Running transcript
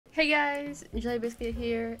Hey guys, JellyBzcut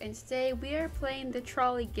here, and today we are playing the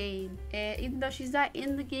Trolley Game. And even though she's not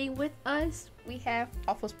in the game with us, we have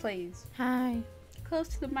Waffles plays. Hi. Close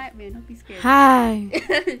to the mic, man. Don't be scared. Hi.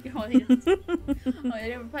 They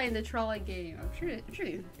were playing the Trolley Game. I'm sure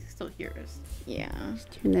you still hear us. Yeah.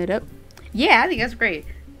 Just turn that up. Yeah, I think that's great.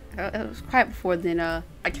 It was quiet before then.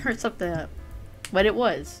 I turned something up, but it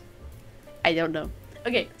was. I don't know.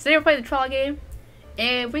 Okay, so they were playing the Trolley Game.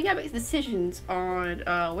 And we gotta make decisions on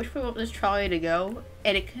which way we want this trolley to go,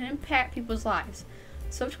 and it can impact people's lives.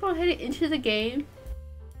 So I'm just gonna head into the game.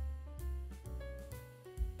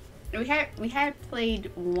 And we had played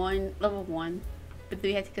level 1, but then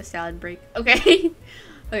we had to take a salad break. Okay.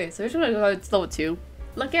 Okay, so we're just gonna go to level 2.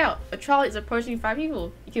 Look out! A trolley is approaching 5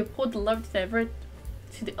 people. You can pull the lever to divert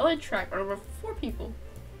to the other track or over 4 people.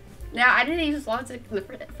 Now I didn't use logic in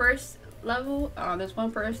the first level. There's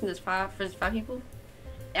one person. There's 5 people.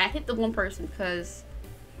 And I hit the one person because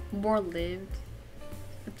more lived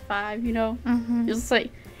with 5, you know? It's like,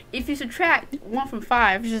 if you subtract 1 from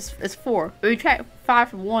 5, it's 4. If you subtract 5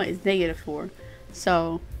 from 1, it's -4.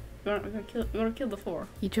 So, we're gonna kill the 4.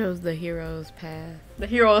 You chose the hero's path. The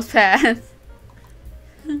hero's path.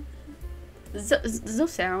 There's no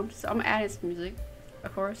sound, so I'm gonna add in some music,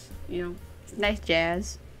 of course. You know, it's nice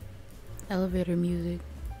jazz. Elevator music.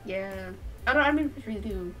 Yeah. I don't even really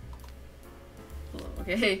do.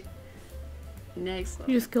 Okay. Next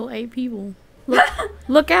level. You just killed 8 people.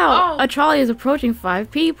 Look out! Oh. A trolley is approaching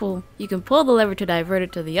 5 people. You can pull the lever to divert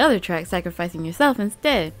it to the other track, sacrificing yourself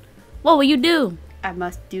instead. What will you do? I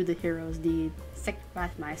must do the hero's deed.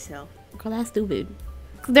 Sacrifice myself. Girl, that's stupid.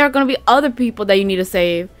 There are gonna be other people that you need to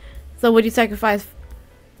save. So would you sacrifice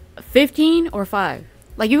 15 or 5?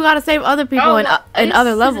 Like, you gotta save other people in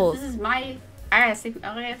other levels. This is my... I gotta save...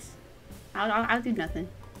 I guess I'll do nothing.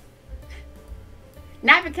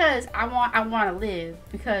 Not because I want to live,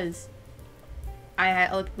 because I had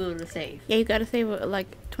other people to save. Yeah, you gotta save like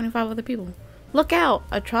 25 other people. Look out!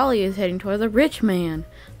 A trolley is heading towards a rich man.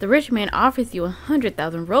 The rich man offers you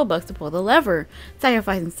 100,000 Robux to pull the lever,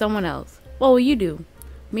 sacrificing someone else. What will you do?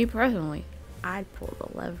 Me personally, I'd pull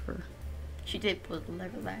the lever. She did pull the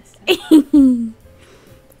lever last time.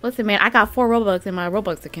 Listen, man, I got 4 Robux in my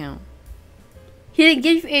Robux account. He didn't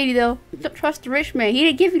give you 80 though. Don't trust the rich man. He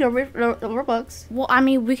didn't give you the Robux. Well, I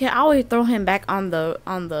mean, we can always throw him back on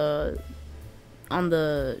the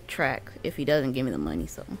track if he doesn't give me the money.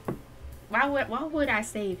 So why would I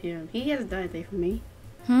save him? He hasn't done anything for me.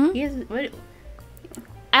 He hasn't. What?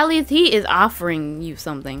 At least he is offering you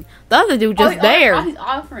something. The other dude just there. Oh, he's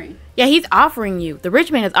offering. Yeah, he's offering you. The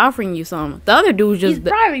rich man is offering you something. The other dude just... He's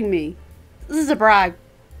bribing me. This is a bribe.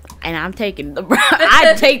 And I'm taking the bribe.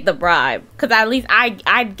 I'd take the bribe. Because at least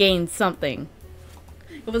I'd gain something.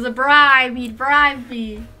 It was a bribe. He bribed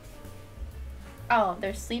me. Oh,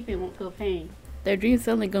 they're sleeping, won't feel pain. Their dreams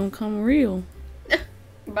suddenly gonna come real.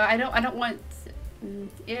 But I don't want...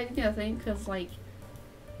 Yeah, nothing. Because, like...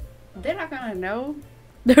 They're not gonna know.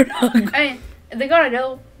 They're not gonna... I mean, they're gonna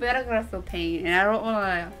know, but they're not gonna feel pain. And I don't want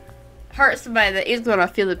to hurt somebody that is gonna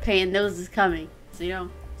feel the pain and knows it's coming. So, you know,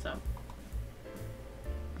 so...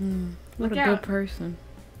 What a good person.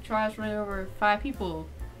 Tries running over 5 people.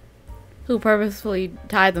 Who purposefully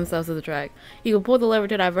tied themselves to the track. You can pull the lever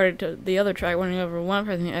to divert it to the other track, running over one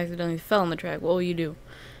person who accidentally fell on the track. What will you do?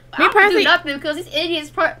 Me personally, do nothing because these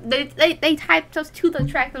idiots they tied themselves to the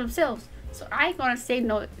track themselves. So I ain't gonna say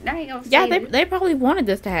no. I ain't gonna say yeah, they probably wanted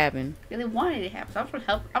this to happen. Yeah, they wanted it to happen. So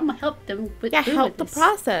I'm gonna help them with help the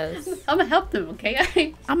process. I'm gonna help them,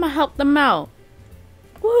 okay? I'm gonna help them out.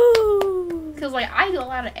 Woo! Because, like, I do a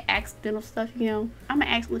lot of accidental stuff, you know? I'm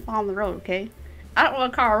gonna accidentally fall on the road, okay? I don't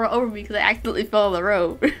want a car to run over me because I accidentally fell on the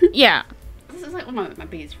road. Yeah. This is, like, one of my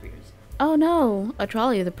biggest fears. Oh, no. A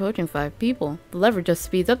trolley is approaching 5 people. The lever just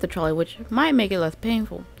speeds up the trolley, which might make it less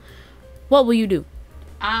painful. What will you do?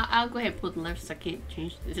 I'll go ahead and pull the lever so I can't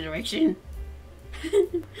change the direction.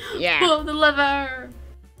 Yeah. Pull the lever!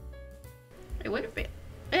 Wait, wait a bit.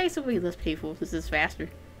 It will be less painful since it's faster.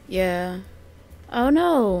 Yeah. Oh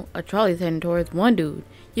no, a trolley is heading towards one dude.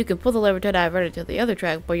 You can pull the lever to divert it to the other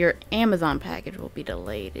track, but your Amazon package will be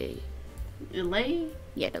delayed. Delayed?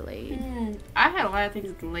 Yeah, delayed. I had a lot of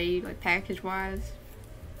things delayed, like package-wise.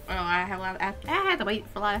 Oh, I had to wait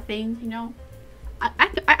for a lot of things, you know? I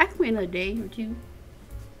could wait another day or 2.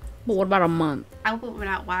 But what about a month? I went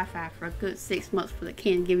without Wi-Fi for a good 6 months for the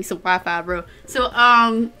kid. Give me some Wi-Fi, bro. So,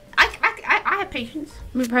 I have patience.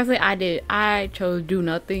 Me personally, I did. I chose do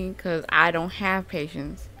nothing because I don't have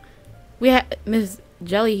patience. We have Miss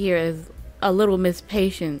Jelly here is a little Miss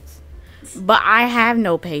Patience, but I have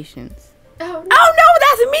no patience. Oh no! Oh, no,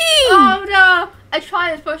 That's me! Oh no! I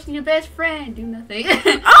tried this person, your best friend. Do nothing.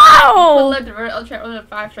 Oh! I'll try other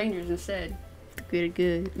 5 strangers instead.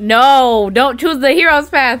 Good. No, don't choose the hero's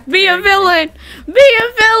path. Be a villain. Be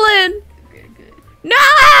a villain. Good.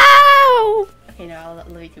 No! Okay, no, I'll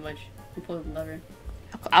love you too much. I'm pulling the lever.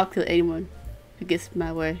 I'll kill anyone who gets in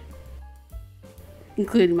my way,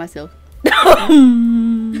 including myself.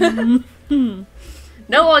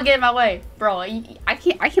 No one get in my way, bro. I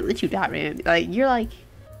can't let you die, man. Like you're like.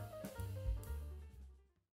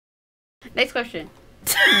 Next question.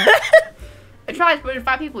 I tried to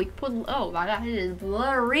 5 people. You can pull. Oh my god, it is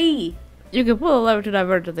blurry. You can pull a lever to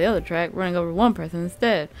divert to the other track, running over one person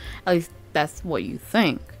instead. At least that's what you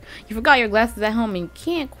think. You forgot your glasses at home and you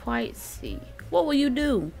can't quite see. What will you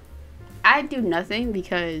do? I do nothing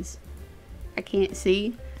because I can't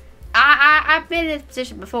see. I've been in this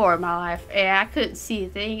position before in my life and I couldn't see a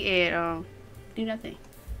thing and do nothing.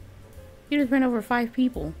 You just ran over 5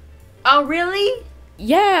 people. Oh really?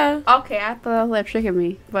 Yeah. Okay, I thought that was tricking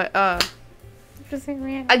me, but Just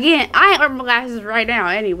ran. again, I ain't wearing my glasses right now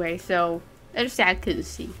anyway, so I just say I couldn't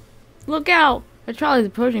see. Look out! A trolley is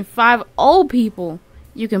approaching 5 old people.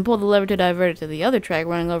 You can pull the lever to divert it to the other track,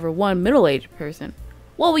 running over one middle-aged person.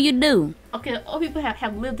 What will you do? Okay, old people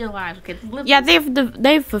have lived their lives. Okay, Yeah,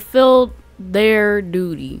 they've fulfilled their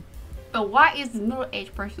duty. But why is the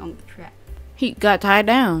middle-aged person on the track? He got tied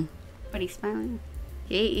down. But he's smiling.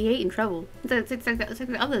 He ain't in trouble. It's like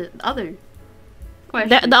the other question.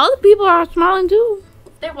 The other people are smiling too.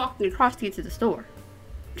 They're walking across to get to the store.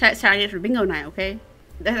 Trying to get for bingo night, okay?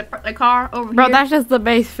 There's a car over Bro, here. that's just the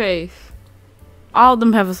base face. All of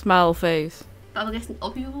them have a smile face. I'm guessing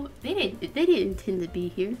old people, they didn't intend to be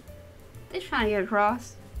here. They're trying to get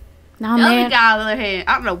across. Nah, The other man. guy on the other hand,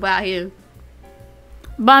 I don't know about him.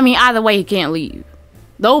 But I mean, either way, he can't leave.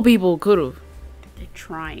 The old people could have. They're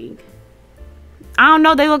trying. I don't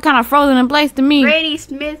know. They look kind of frozen in place to me. Grady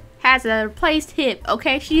Smith has a replaced hip,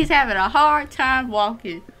 okay? She's having a hard time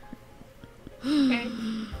walking. Okay?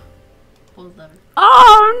 Pull the lever.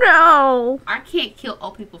 Oh no! I can't kill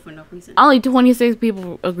old people for no reason. Only 26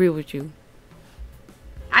 people agree with you.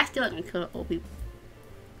 I still ain't gonna kill old people.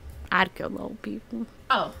 I'd kill the old people.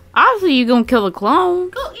 Oh. Obviously, you're gonna kill the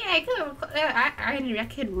clone. Cool, yeah, kill I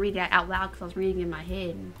couldn't read that out loud because I was reading in my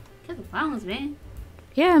head. Kill the clowns, man.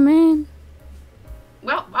 Yeah, man.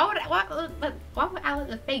 Well, why would I let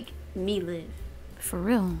the fake me live? For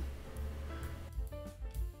real.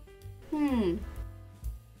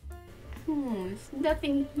 There's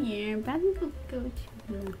nothing here, but I think we'll go to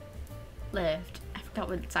the left. I forgot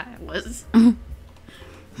what side it was.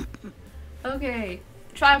 Okay.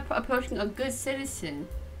 Try approaching a good citizen.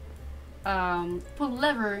 Pull the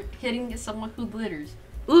lever, hitting someone who litters.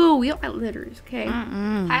 Ooh, we don't like litters, okay?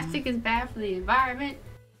 Plastic is bad for the environment.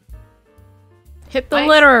 Hit the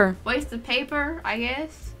litter. Waste of paper, I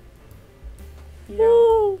guess. You know,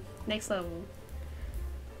 Woo. next level.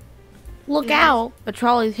 Look Yes. out. A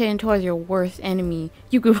trolley is heading towards your worst enemy.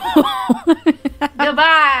 You could...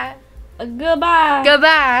 Goodbye. Goodbye.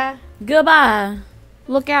 Goodbye. Goodbye.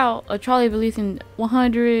 Look out. A trolley is releasing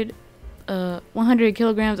 100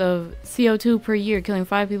 kilograms of CO2 per year, killing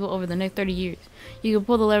 5 people over the next 30 years. You can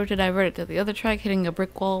pull the lever to divert it to the other track, hitting a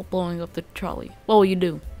brick wall, blowing up the trolley. What will you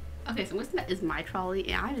do? Okay, so what's that is my trolley,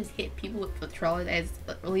 and I just hit people with the trolley that is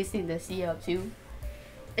releasing the CO2.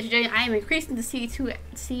 I am increasing the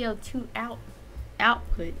CO2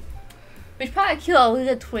 output, which probably kill a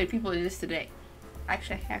good 20 people just today.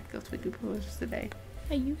 Actually, I have to kill 20 people just today.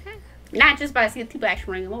 Hey, you have. Not just by seeing people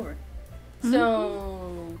actually running them over.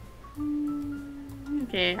 So,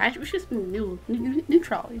 okay, we should spend new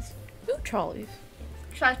trolleys. New trolleys.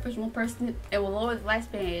 Try to push one person, it will lower the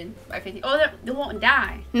lifespan by 50. Oh, they won't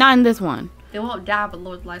die. Not in this one. They won't die, but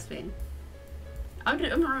lower the lifespan. I'm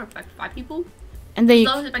gonna run like 5 people. And then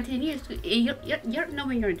Lower it by 10 years. You don't know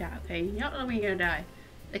when you're gonna die, okay? You don't know when you're gonna die.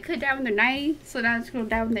 They could die when they're 90, so now it's gonna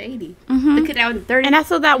die when they're 80. They could die when they're 30. And that's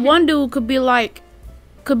so that one dude could be like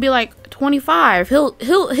 25. His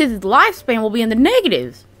lifespan will be in the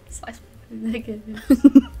negatives. Slice negative.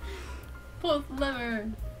 Pull the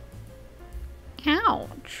lever.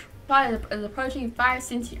 Ouch. Probably is approaching 5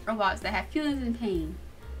 sentient robots that have feelings and pain.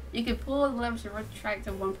 You can pull the lever to retract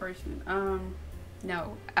to one person.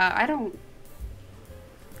 No. I don't.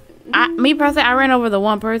 Me personally, I ran over the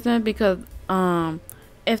one person because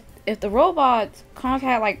if the robots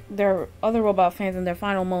contact like their other robot fans in their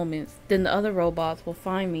final moments, then the other robots will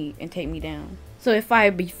find me and take me down. So if I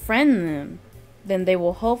befriend them, then they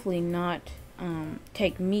will hopefully not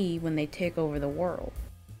take me when they take over the world.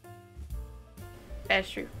 That's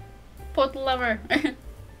true. Pull the lever.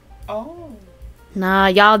 Oh. Nah,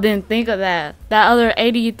 y'all didn't think of that. That other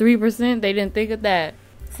 83%, they didn't think of that.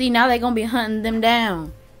 See, now they gonna be hunting them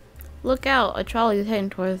down. Look out, a trolley is heading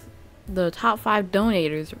towards the top 5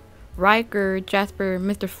 donators. Riker, Jasper,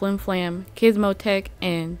 Mr. Flimflam, Gizmotech,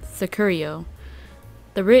 and Securio.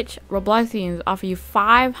 The rich Robloxians offer you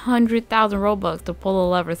 500,000 Robux to pull a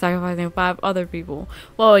lever, sacrificing 5 other people.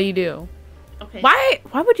 What will you do? Okay. Why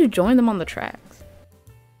would you join them on the tracks?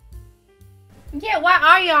 Yeah, why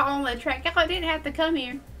are y'all on the track? Y'all didn't have to come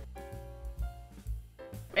here.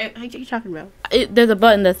 What are you talking about? There's a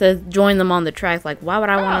button that says join them on the tracks. Like, why would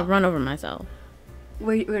I want to run over myself?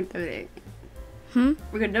 We're gonna donate. We're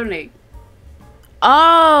gonna donate.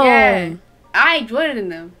 Oh. Yeah. I ain't joining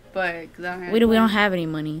them, but cause I don't have we don't have any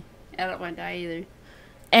money. I don't want to die either.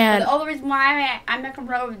 And but the only reason why I'm not gonna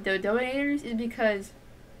run over the donators is because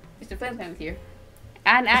Mr. Flimflam's here.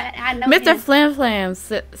 I know Mr. Flimflam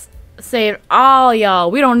saved all y'all.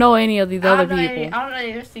 We don't know any of these other people. I don't know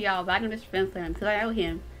the rest of y'all, but I know Mr. Flimflam because I know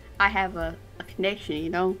him. I have a connection, you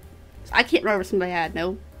know. So I can't run over somebody I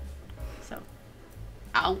know. So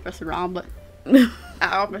I don't press the wrong button.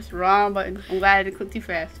 I don't press the wrong button. I'm glad I didn't click too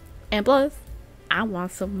fast. And plus, I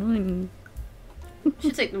want some money.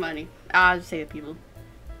 Should take the money. I'll just say to people.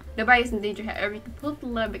 Nobody's in danger. However, you can pull the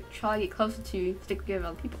lever, try to get closer to you, stick together with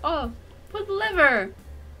other people. Oh, pull the lever.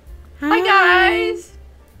 Hi guys.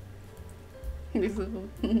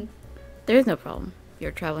 There's no problem.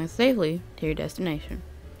 You're traveling safely to your destination.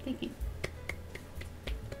 Thank you.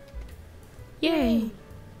 Yay.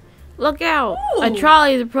 Look out! Ooh. A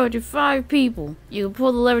trolley is approaching 5 people. You can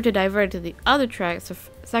pull the lever to divert it to the other track,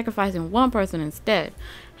 sacrificing 1 person instead.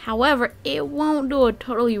 However, it won't do a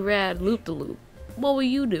totally rad loop-de-loop. What will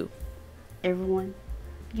you do? Everyone,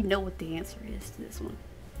 you know what the answer is to this one.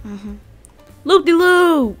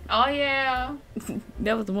 Loop-de-loop! Oh yeah.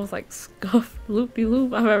 That was the most like scuffed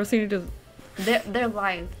loop-de-loop I've ever seen. It just Their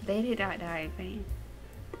life, they did not die in vain.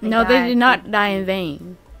 They did not die in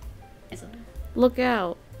vain. It's Look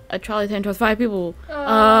out! A trolley heading towards 5 people.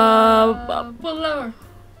 pull over.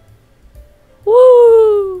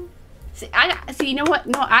 Woo! See, you know what?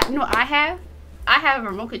 No, I have. I have a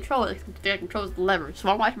remote control that controls the lever. So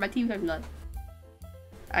I'm watching my TV. I'm like,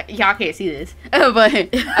 y'all can't see this, but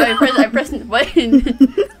I'm pressing the button.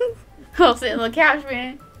 I'll sit on the couch,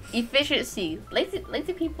 man. Efficiency.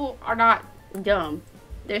 Lazy people are not dumb.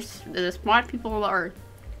 They're the smart people on the earth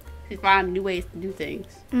who find new ways to do things.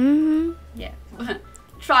 Yeah.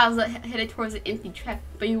 Trials headed towards an empty track,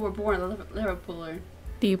 but you were born a lever puller.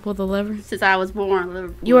 Do you pull the lever? Since I was born a lever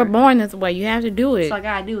puller. You were born this way. You have to do it. So I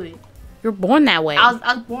gotta do it. You're born that way. I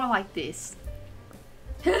was born like this.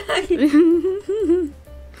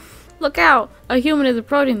 Look out! A human is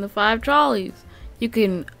approaching the 5 trolleys. You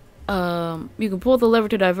can pull the lever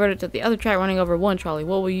to divert it to the other track running over 1 trolley.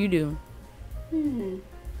 What will you do?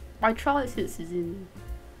 My trolley senses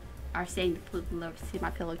are saying to pull the lever to see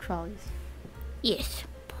my fellow trolleys. Yes,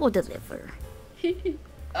 pull the lever.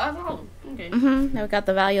 Oh, okay. Now we got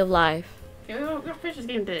the value of life. Okay, we'll finish this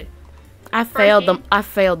game today. I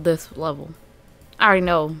failed this level. I already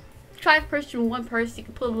know. Try to push from 1 person. You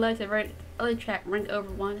can pull the lever to the other track, run over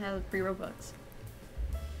 1, have 3 Robux.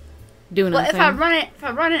 Doing Well, if I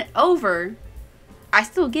run it over, I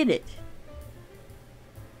still get it.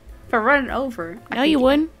 If I run it over, no, you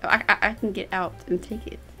wouldn't. I can get out and take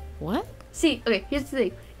it. What? See, okay, here's the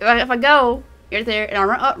thing. If I go, you're there, and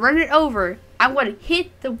I run it over, I'm going to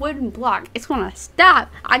hit the wooden block. It's going to stop.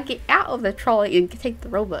 I get out of the trolley and take the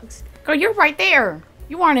Robux. Girl, you're right there.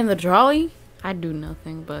 You aren't in the trolley. I do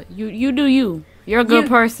nothing, but you do you. You're a good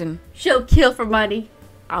person. She'll kill for money.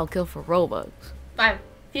 I'll kill for Robux.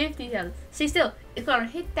 50,000. See, still, it's going to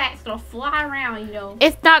hit that. It's going to fly around, you know.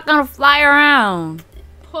 It's not going to fly around.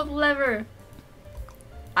 Pull the lever.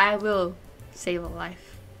 I will save a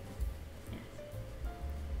life.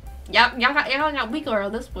 Y'all got weaker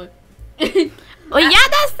on this one. Well, yeah,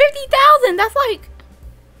 that's 50,000. That's like,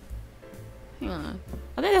 hang on.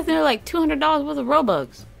 I think that's nearly like $200 worth of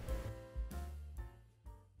Robux.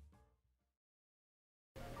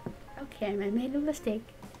 Okay, I made a mistake.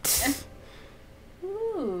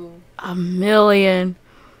 Ooh. $1 million.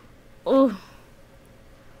 Ooh.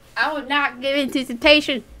 I would not give in to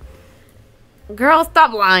temptation. Girl,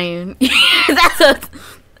 stop lying.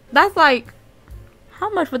 That's like,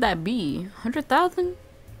 how much would that be? 100,000?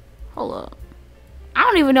 Hold up. I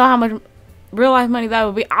don't even know how much real life money that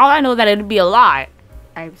would be. All I know is that it'd be a lot.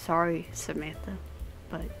 I'm sorry, Samantha,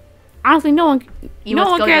 but honestly, no one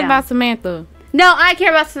cares about Samantha. No, I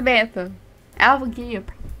care about Samantha. I will give you a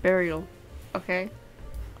burial. Okay.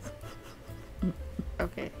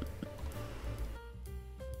 Okay.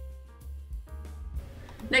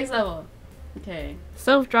 Next level. Okay.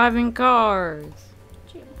 Self-driving cars.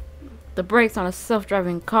 The brakes on a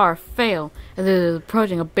self-driving car fail as it is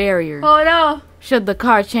approaching a barrier. Oh no! Should the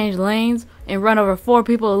car change lanes and run over 4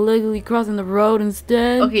 people illegally crossing the road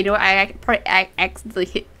instead? Okay, you know what? I probably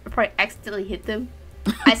accidentally hit them.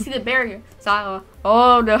 I see the barrier, so I go,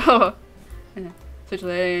 oh no! Switch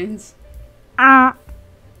lanes. Ah.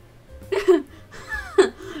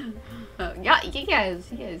 Yeah, you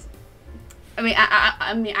guys. I mean,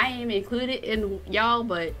 I am included in y'all,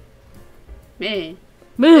 but man,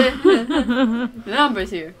 the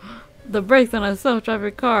numbers here. The brakes on a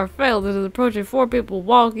self-driving car failed as it is approaching 4 people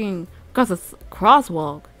walking across a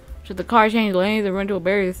crosswalk. Should the car change lanes and run to a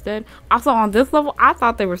barrier instead? Also, on this level, I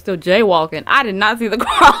thought they were still jaywalking. I did not see the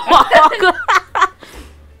crosswalk.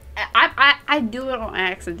 I do it on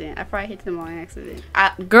accident. I probably hit them on accident.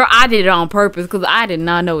 Girl, I did it on purpose because I did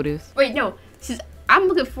not notice. Wait, no. I'm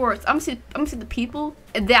looking forward. I'm gonna see the people,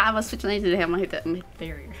 and then I'm gonna switch lanes to them. I'm gonna hit the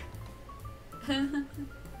barrier.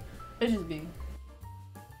 It's just me.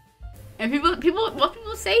 And what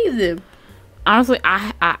people save them? Honestly,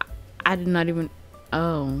 I did not even.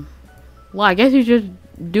 Oh, well, I guess you just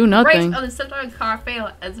do nothing. Brakes on the self-driving car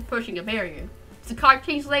fail as approaching a barrier. So the car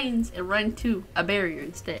changed lanes and run to a barrier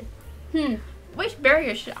instead. Which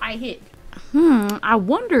barrier should I hit? I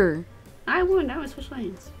wonder. I gonna switch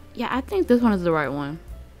lanes. Yeah, I think this one is the right one.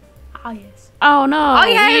 Oh yes. Oh no! Oh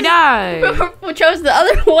yes. He died. We chose the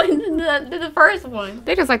other one than the first one.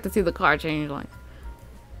 They just like to see the car change lanes.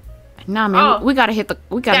 Nah, man, we gotta hit the.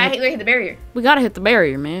 We gotta hit the barrier. We gotta hit the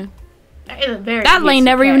barrier, man. That lane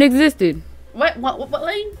never even existed. What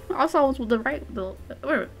lane? Also was the right, the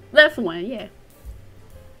left one. Yeah.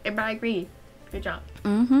 Everybody agreed. Good job.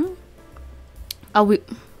 Are we?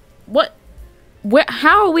 What? Where?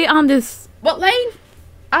 How are we on this? What lane?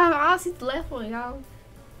 I'll see the left one, y'all.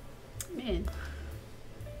 Man.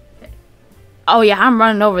 Okay. Oh yeah, I'm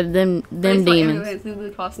running over them demons. Ants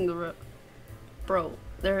legally crossing the road. Bro,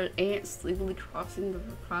 there are ants legally crossing the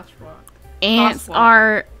crosswalk. Ants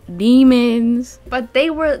are demons. But they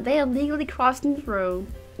illegally crossing the road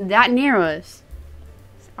that near us.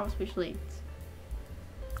 I was switch lanes.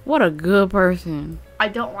 What a good person. I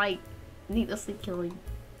don't like needlessly killing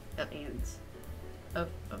of ants. Of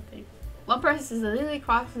things. One person is illegally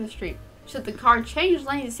crossing the street. Should the car change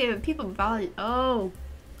lanes to save the people violent? Oh.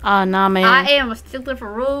 Nah, man. I am a stickler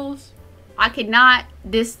for rules. I cannot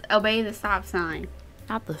disobey the stop sign.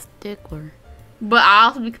 Not the stickler. But I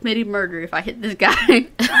also be committing murder if I hit this guy.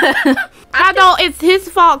 I know it's his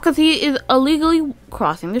fault because he is illegally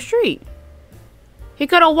crossing the street. He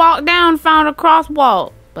could have walked down, found a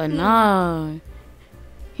crosswalk, but no.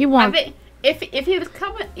 He won't. I bet if he was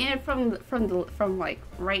coming in from like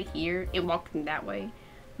right here and walking that way,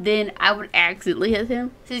 then I would accidentally hit him.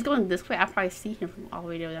 So he's going this way. I probably see him from all the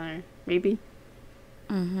way down there. Maybe.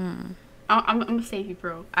 I'm gonna save you,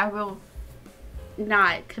 bro. I will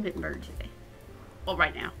not commit murder today. Well,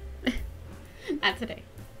 right now. Not today.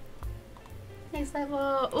 Next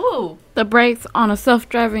level. Ooh. The brakes on a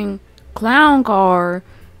self-driving clown car,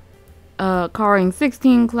 carrying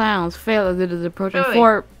 16 clowns, fail as it is approaching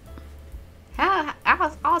 4.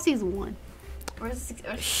 I'll see one. Where's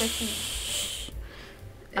 16?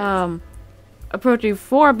 Approaching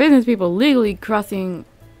 4 business people legally crossing.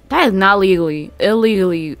 That is not legally.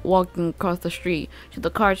 Illegally walking across the street. Should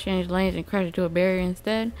the car change lanes and crash into a barrier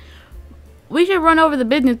instead? We should run over the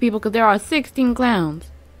business people because there are 16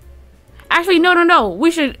 clowns. Actually, no.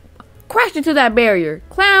 We should crash into that barrier.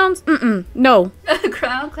 Clowns? No.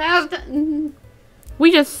 Clowns?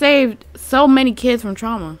 We just saved so many kids from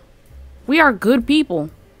trauma. We are good people.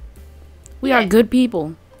 We are good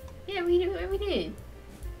people. Yeah, we did.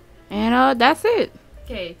 And that's it.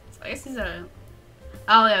 Okay, so I guess it's a...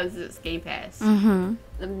 Oh, yeah, it was Game Pass. The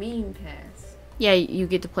meme pass. Yeah, you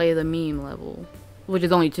get to play the meme level, which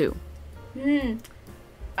is only 2.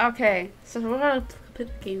 Okay, so we're gonna play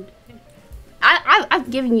the game today. I've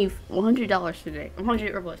given you $100 today.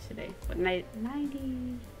 100 Roblox today. But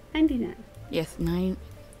 99. Yes, 9.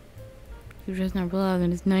 You just not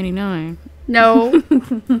realizing it's 99. No.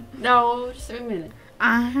 No, just a minute.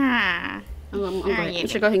 I'm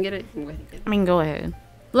should go ahead and get it. I mean, go ahead.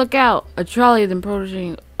 Look out! A trolley is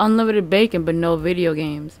approaching unlimited bacon but no video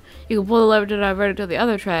games. You can pull the lever to divert it to the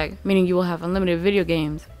other track, meaning you will have unlimited video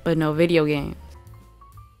games but no video games.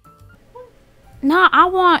 Nah, I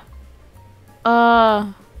want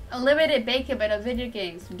unlimited bacon but no video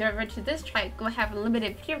games. Divert to this track, go have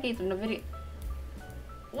unlimited video games but no video.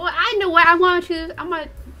 Well, I know what I want to choose. I want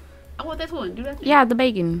this one. Do that thing. Yeah, the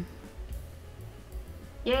bacon.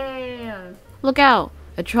 Yeah. Look out!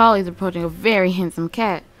 A trolley is approaching a very handsome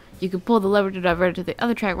cat. You can pull the lever to divert it to the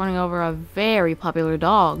other track, running over a very popular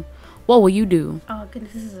dog. What will you do? Oh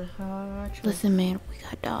goodness, this is a hard choice. Listen, man, we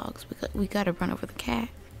got dogs. We gotta run over the cat.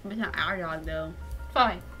 It's not our dog though.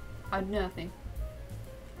 Fine. I'll do nothing.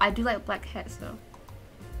 I do like black cats though.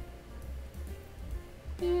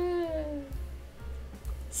 Yeah.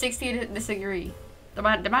 60 disagree. They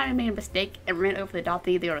might have made a mistake and ran over the dog.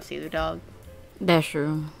 They want to see the dog. That's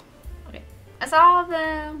true. Okay. That's all of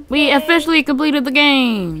them. We Yay. officially completed the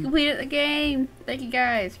game. Completed the game. Thank you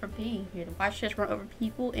guys for being here to watch us run over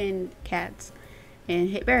people and cats and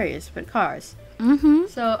hit barriers with cars. Mm-hmm.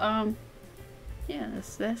 So yeah,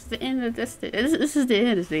 that's the end of this. This is the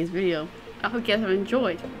end of today's video. I hope you guys have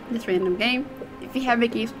enjoyed this random game. If you have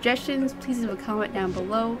any suggestions, please leave a comment down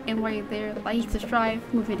below. And while you're there, like, subscribe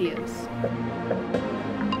for more videos.